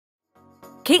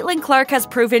Caitlin Clark has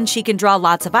proven she can draw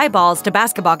lots of eyeballs to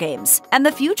basketball games, and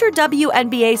the future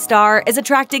WNBA star is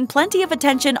attracting plenty of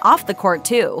attention off the court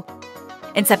too.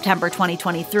 In September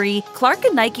 2023, Clark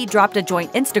and Nike dropped a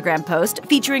joint Instagram post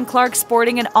featuring Clark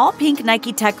sporting an all-pink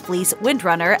Nike Tech fleece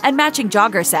windrunner and matching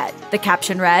jogger set. The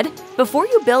caption read, "Before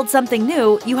you build something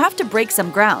new, you have to break some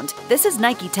ground. This is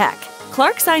Nike Tech."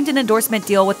 Clark signed an endorsement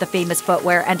deal with the famous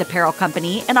footwear and apparel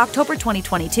company in October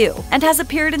 2022 and has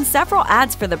appeared in several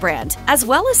ads for the brand, as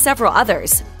well as several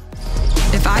others.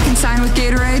 If I can sign with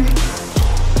Gatorade,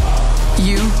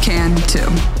 you can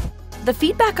too. The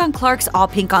feedback on Clark's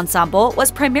all-pink ensemble was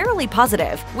primarily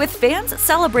positive, with fans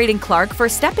celebrating Clark for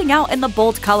stepping out in the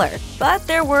bold color. But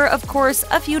there were, of course,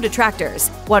 a few detractors.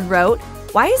 One wrote,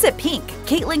 "Why is it pink?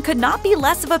 Caitlin could not be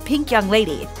less of a pink young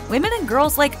lady. Women and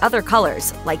girls like other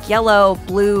colors, like yellow,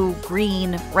 blue,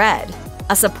 green, red."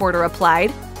 A supporter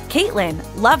replied, "Caitlin,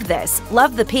 love this,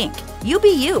 love the pink. You be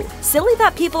you. Silly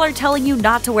that people are telling you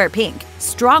not to wear pink.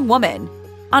 Strong woman."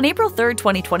 On April 3,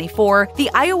 2024, the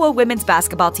Iowa women's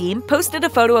basketball team posted a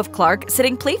photo of Clark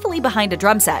sitting playfully behind a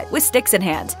drum set with sticks in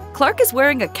hand. Clark is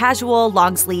wearing a casual,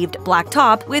 long-sleeved black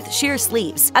top with sheer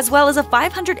sleeves, as well as a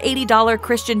 $580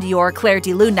 Christian Dior Claire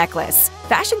de Lune necklace.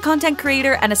 Fashion content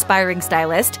creator and aspiring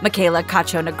stylist Michaela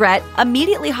Cacho-Negrete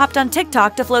immediately hopped on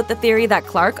TikTok to float the theory that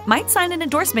Clark might sign an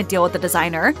endorsement deal with the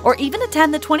designer or even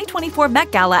attend the 2024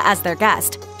 Met Gala as their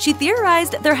guest. She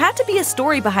theorized there had to be a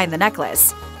story behind the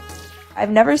necklace. I've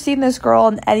never seen this girl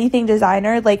in anything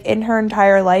designer like in her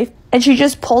entire life, and she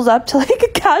just pulls up to like a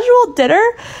casual dinner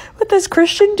with this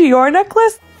Christian Dior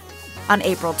necklace. On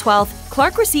April 12th,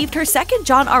 Clark received her second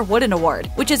John R. Wooden Award,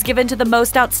 which is given to the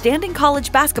most outstanding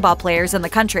college basketball players in the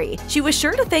country. She was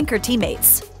sure to thank her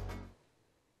teammates.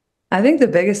 I think the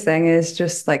biggest thing is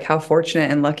just like how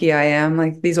fortunate and lucky I am.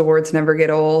 Like, these awards never get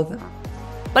old.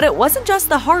 But it wasn't just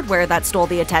the hardware that stole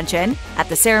the attention. At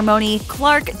the ceremony,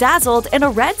 Clark dazzled in a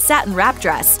red satin wrap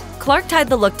dress. Clark tied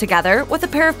the look together with a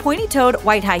pair of pointy-toed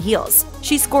white high heels.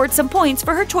 She scored some points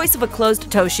for her choice of a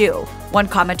closed-toe shoe. One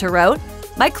commenter wrote,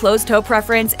 "My closed-toe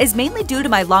preference is mainly due to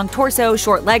my long torso,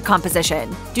 short leg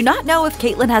composition. Do not know if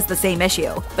Caitlin has the same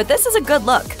issue, but this is a good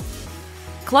look."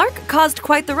 Clark caused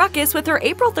quite the ruckus with her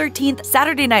April 13th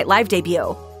Saturday Night Live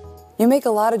debut. You make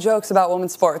a lot of jokes about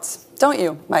women's sports, don't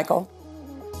you, Michael?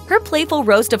 Her playful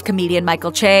roast of comedian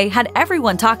Michael Che had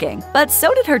everyone talking, but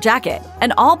so did her jacket,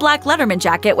 an all-black Letterman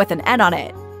jacket with an N on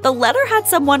it. The letter had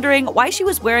some wondering why she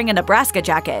was wearing a Nebraska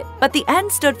jacket, but the N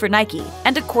stood for Nike,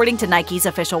 and according to Nike's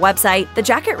official website, the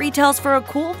jacket retails for a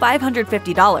cool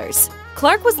 $550.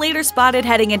 Clark was later spotted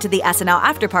heading into the SNL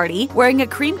afterparty wearing a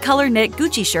cream-color knit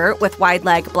Gucci shirt with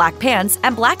wide-leg black pants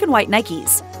and black and white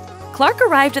Nikes. Clark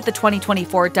arrived at the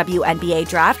 2024 WNBA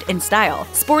draft in style,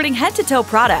 sporting head-to-toe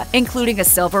Prada, including a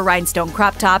silver rhinestone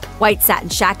crop top, white satin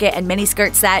jacket and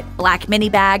miniskirt set, black mini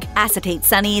bag, acetate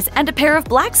sunnies, and a pair of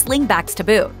black slingbacks to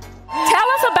boot. Tell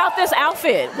us about this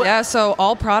outfit. Yeah, so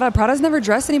all Prada. Prada's never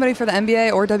dressed anybody for the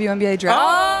NBA or WNBA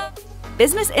draft.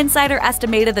 Business Insider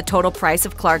estimated the total price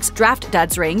of Clark's Draft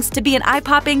Duds rings to be an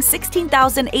eye-popping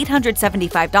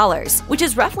 $16,875, which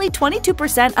is roughly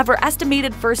 22% of her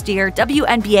estimated first-year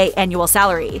WNBA annual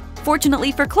salary.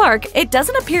 Fortunately for Clark, it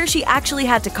doesn't appear she actually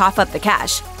had to cough up the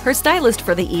cash. Her stylist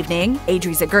for the evening,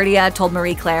 Adri Zagurdia, told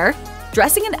Marie Claire,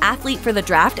 "Dressing an athlete for the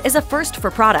draft is a first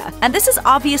for Prada, and this is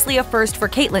obviously a first for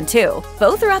Caitlin too.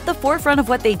 Both are at the forefront of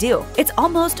what they do. It's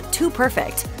almost too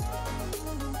perfect."